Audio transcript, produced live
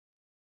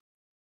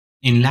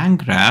In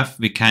langgraph,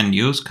 we can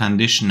use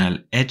conditional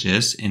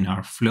edges in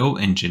our flow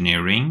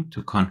engineering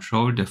to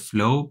control the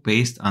flow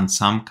based on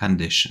some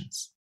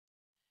conditions.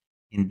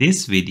 In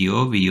this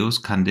video, we use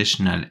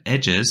conditional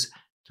edges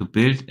to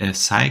build a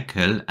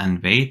cycle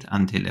and wait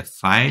until a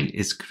file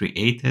is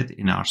created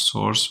in our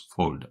source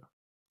folder.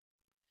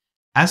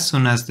 As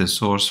soon as the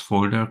source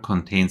folder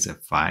contains a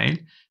file,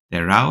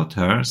 the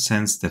router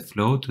sends the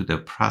flow to the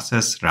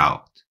process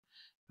route,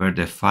 where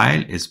the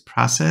file is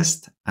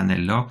processed and a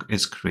log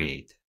is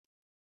created.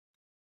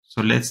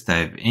 So let's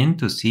dive in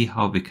to see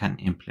how we can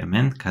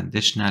implement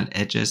conditional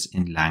edges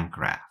in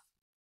langgraph.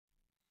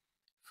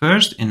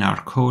 First, in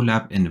our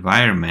Colab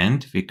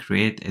environment, we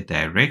create a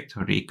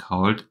directory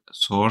called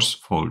source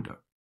folder.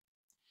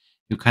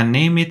 You can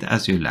name it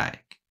as you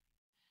like.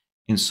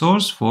 In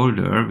source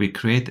folder, we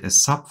create a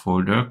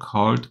subfolder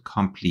called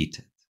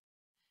completed.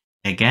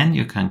 Again,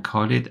 you can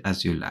call it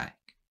as you like.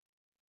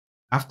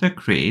 After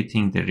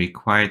creating the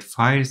required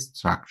file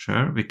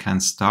structure, we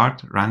can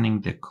start running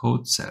the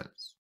code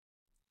cells.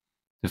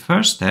 The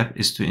first step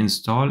is to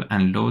install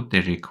and load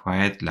the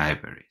required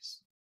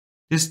libraries.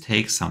 This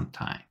takes some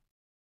time.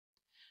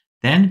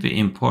 Then we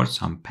import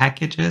some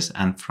packages,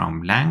 and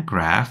from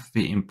langgraph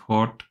we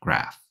import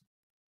graph.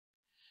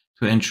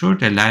 To ensure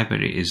the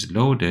library is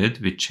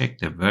loaded, we check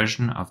the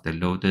version of the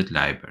loaded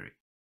library.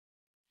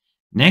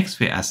 Next,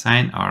 we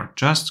assign our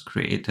just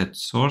created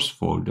source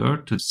folder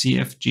to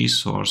CFG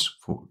source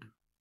folder.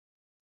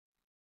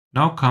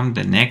 Now comes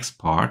the next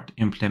part,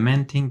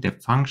 implementing the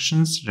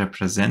functions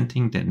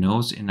representing the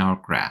nodes in our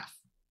graph.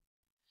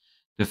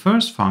 The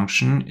first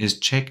function is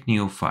check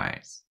new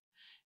files,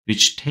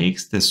 which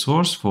takes the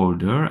source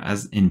folder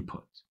as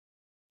input.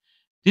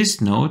 This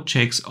node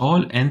checks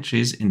all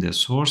entries in the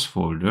source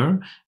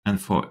folder,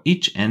 and for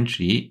each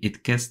entry,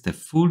 it gets the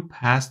full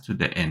path to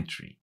the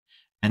entry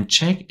and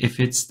check if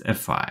it's a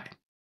file.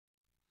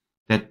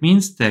 That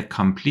means the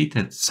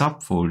completed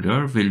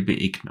subfolder will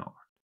be ignored.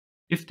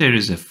 If there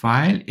is a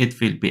file, it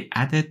will be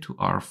added to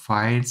our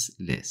files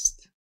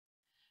list.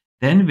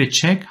 Then we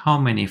check how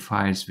many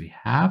files we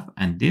have,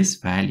 and this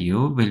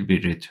value will be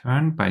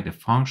returned by the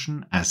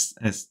function as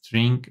a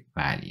string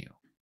value.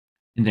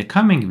 In the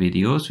coming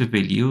videos, we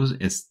will use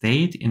a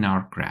state in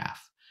our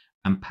graph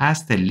and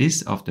pass the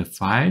list of the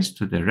files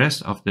to the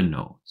rest of the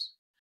nodes.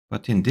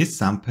 But in this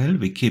sample,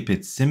 we keep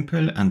it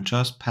simple and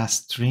just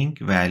pass string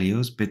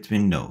values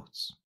between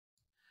nodes.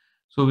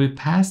 So we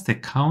pass the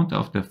count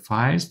of the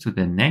files to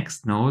the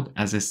next node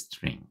as a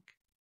string.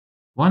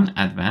 One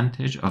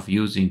advantage of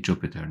using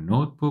Jupyter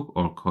Notebook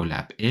or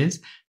Colab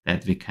is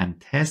that we can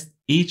test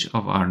each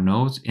of our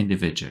nodes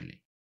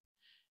individually.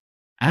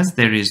 As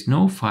there is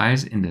no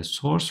files in the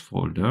source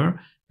folder,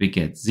 we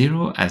get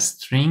 0 as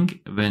string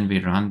when we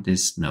run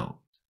this node.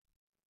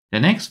 The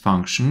next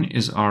function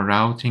is our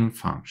routing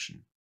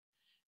function.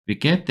 We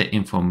get the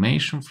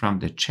information from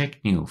the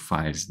check new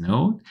files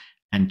node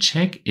and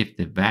check if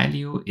the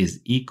value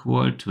is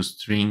equal to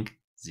string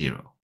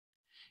 0.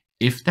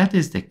 If that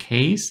is the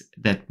case,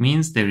 that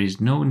means there is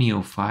no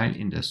new file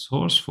in the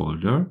source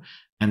folder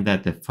and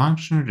that the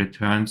function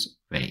returns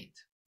wait.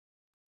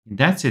 In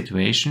that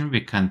situation,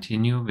 we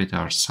continue with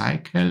our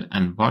cycle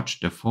and watch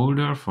the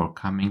folder for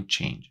coming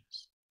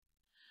changes.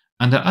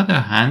 On the other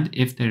hand,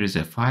 if there is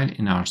a file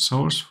in our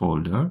source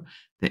folder,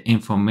 the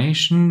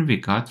information we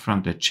got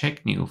from the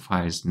check new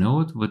files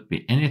node would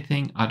be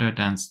anything other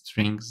than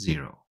string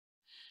 0,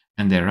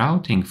 and the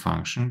routing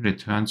function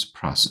returns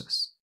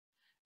process.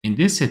 In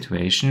this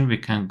situation, we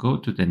can go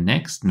to the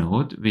next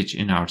node, which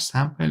in our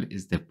sample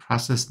is the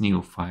process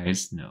new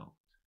files node.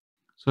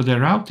 So the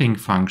routing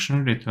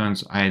function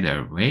returns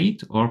either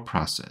wait or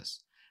process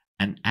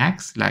and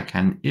acts like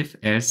an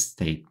if-else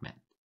statement.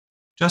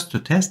 Just to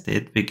test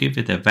it, we give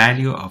it a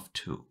value of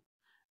 2.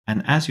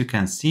 And as you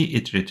can see,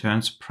 it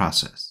returns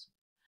process.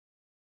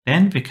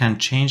 Then we can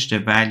change the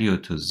value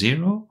to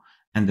 0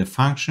 and the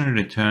function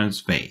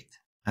returns wait,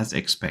 as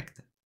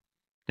expected.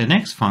 The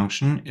next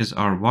function is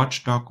our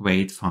watchdog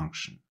wait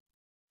function.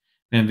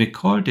 When we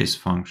call this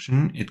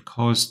function, it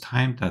calls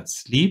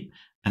time.sleep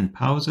and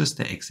pauses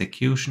the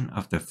execution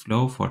of the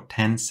flow for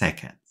 10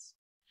 seconds.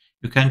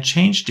 You can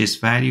change this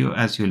value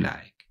as you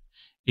like.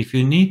 If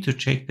you need to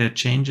check the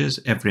changes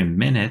every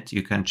minute,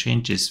 you can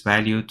change this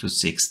value to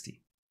 60.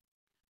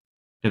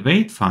 The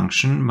wait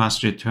function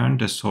must return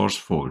the source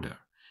folder,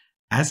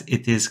 as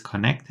it is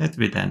connected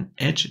with an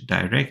edge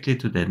directly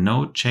to the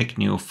node check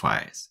new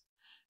files,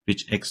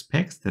 which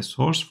expects the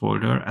source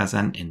folder as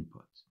an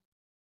input.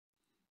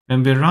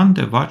 When we run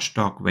the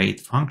watchdog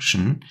wait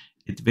function,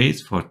 it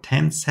waits for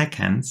 10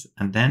 seconds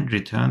and then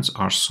returns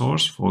our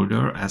source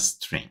folder as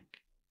string.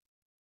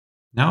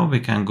 Now we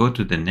can go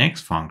to the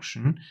next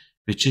function,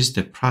 which is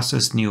the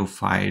process new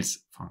files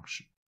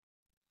function.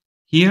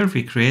 Here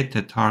we create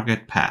the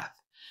target path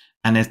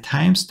and a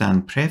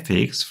timestamp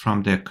prefix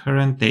from the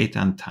current date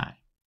and time.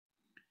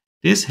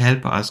 This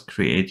helps us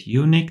create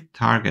unique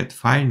target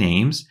file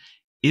names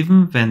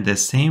even when the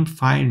same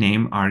file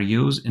name are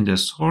used in the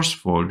source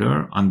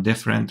folder on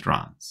different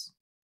runs.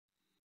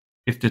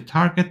 If the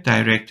target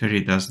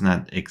directory does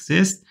not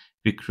exist,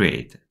 we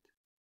create it.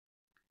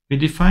 We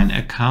define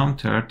a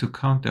counter to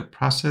count the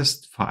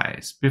processed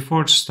files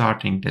before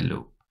starting the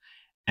loop.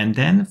 And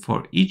then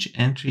for each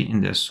entry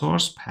in the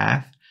source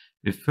path,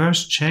 we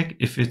first check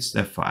if it's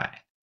the file.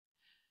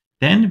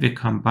 Then we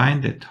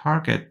combine the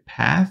target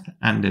path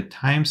and the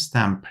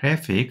timestamp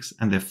prefix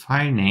and the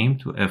file name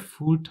to a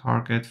full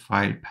target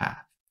file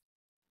path.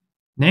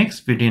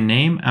 Next, we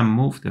rename and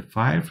move the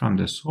file from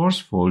the source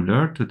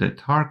folder to the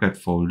target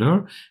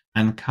folder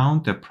and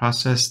count the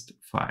processed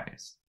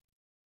files.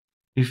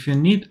 If you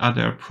need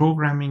other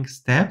programming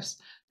steps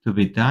to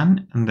be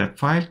done on the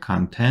file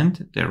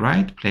content, the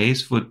right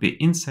place would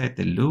be inside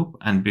the loop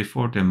and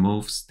before the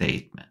move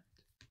statement.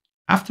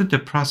 After the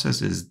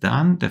process is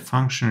done, the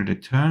function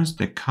returns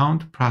the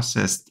count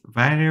processed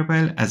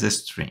variable as a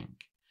string,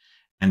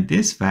 and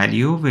this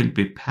value will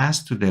be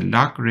passed to the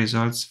log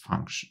results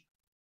function.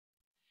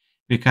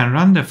 We can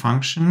run the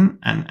function,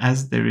 and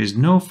as there is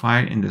no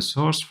file in the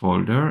source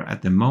folder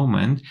at the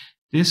moment,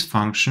 this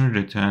function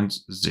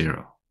returns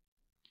 0.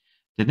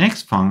 The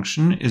next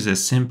function is a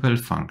simple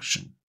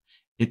function.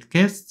 It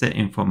gets the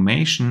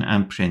information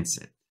and prints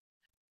it.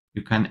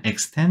 You can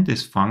extend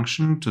this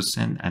function to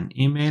send an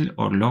email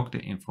or log the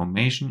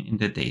information in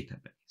the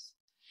database.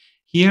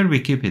 Here we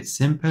keep it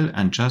simple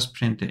and just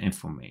print the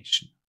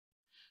information.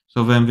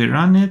 So when we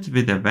run it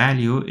with a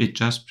value, it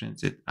just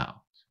prints it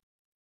out.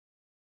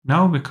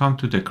 Now we come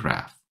to the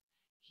graph.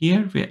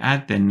 Here we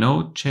add the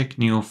node check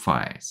new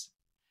files.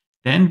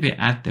 Then we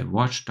add the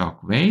watchdog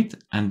wait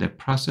and the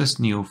process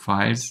new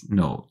files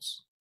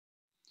nodes.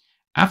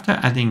 After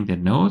adding the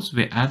nodes,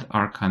 we add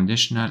our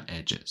conditional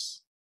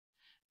edges.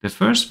 The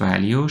first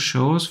value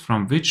shows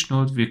from which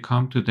node we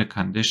come to the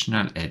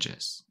conditional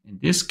edges. In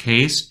this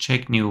case,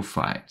 check new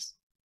files.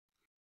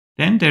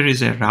 Then there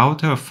is a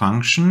router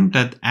function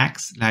that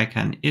acts like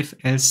an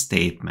if-else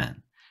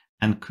statement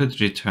and could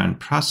return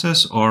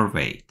process or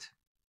wait.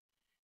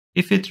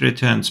 If it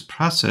returns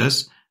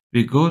process,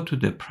 we go to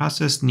the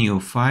process new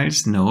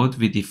files node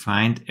we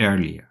defined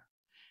earlier.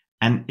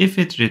 And if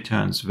it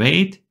returns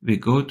wait, we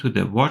go to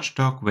the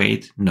watchdog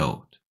wait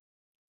node.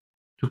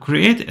 To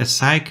create a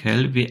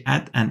cycle, we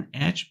add an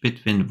edge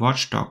between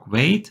watchdog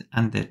wait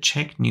and the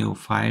check new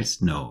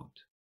files node.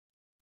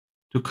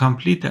 To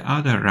complete the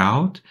other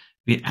route,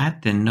 we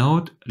add the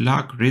node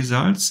log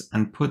results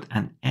and put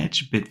an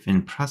edge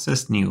between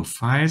process new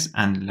files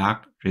and log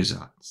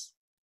results.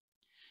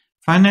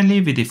 Finally,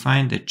 we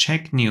define the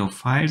check new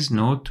files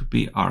node to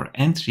be our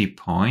entry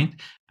point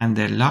and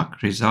the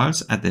log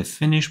results at the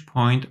finish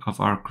point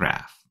of our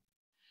graph.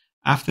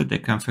 After the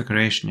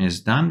configuration is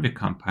done, we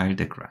compile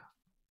the graph.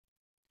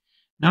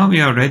 Now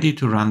we are ready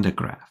to run the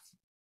graph.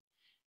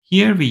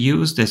 Here we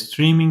use the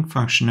streaming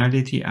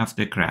functionality of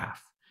the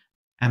graph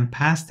and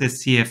pass the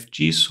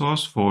CFG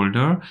source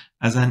folder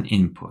as an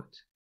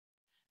input.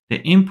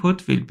 The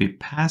input will be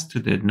passed to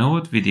the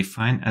node we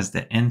define as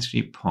the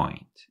entry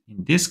point.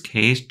 In this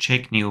case,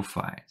 check new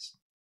files.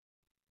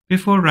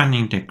 Before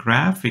running the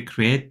graph, we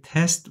create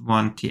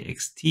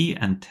test1.txt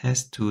and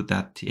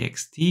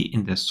test2.txt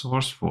in the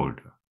source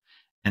folder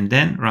and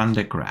then run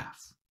the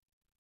graph.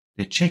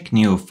 The check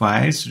new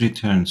files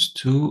returns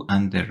 2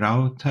 and the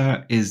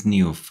router is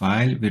new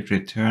file with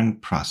return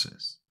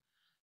process.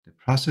 The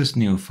process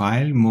new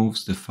file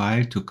moves the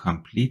file to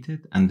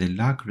completed and the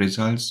log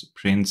results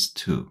prints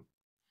 2.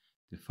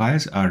 The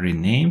files are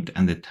renamed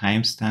and the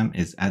timestamp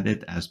is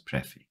added as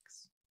prefix.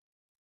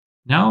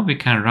 Now we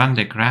can run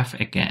the graph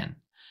again,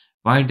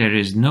 while there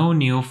is no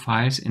new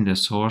files in the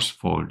source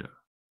folder.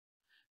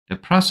 The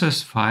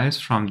process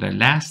files from the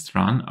last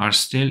run are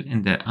still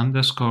in the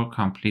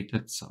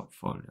 _completed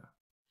subfolder.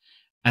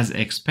 As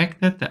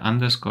expected, the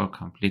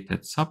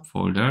 _completed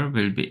subfolder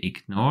will be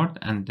ignored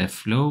and the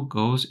flow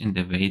goes in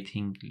the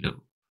waiting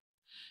loop.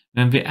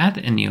 When we add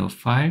a new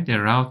file,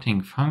 the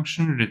routing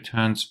function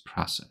returns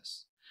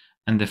process,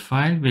 and the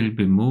file will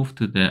be moved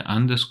to the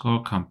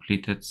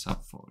 _completed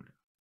subfolder.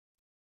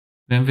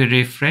 When we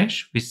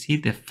refresh, we see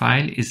the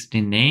file is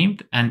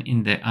renamed and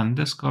in the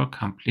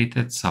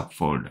 _completed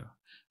subfolder,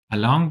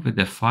 along with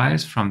the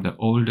files from the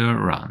older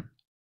run.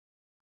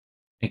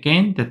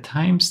 Again, the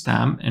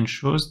timestamp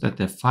ensures that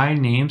the file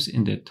names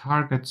in the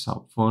target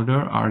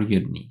subfolder are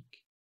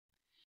unique.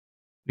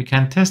 We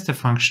can test the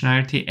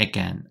functionality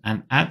again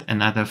and add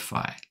another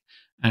file.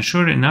 And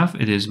sure enough,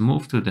 it is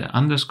moved to the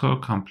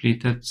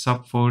 _completed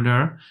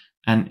subfolder,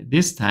 and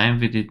this time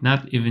we did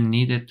not even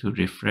need to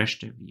refresh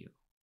the view.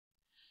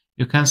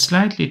 You can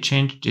slightly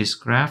change this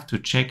graph to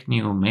check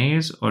new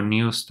mails or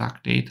new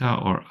stock data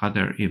or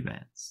other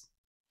events.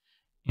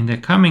 In the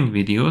coming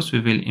videos, we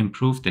will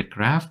improve the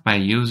graph by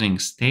using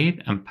state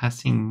and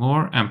passing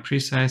more and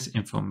precise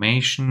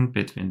information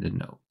between the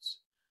nodes.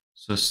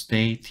 So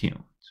stay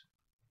tuned.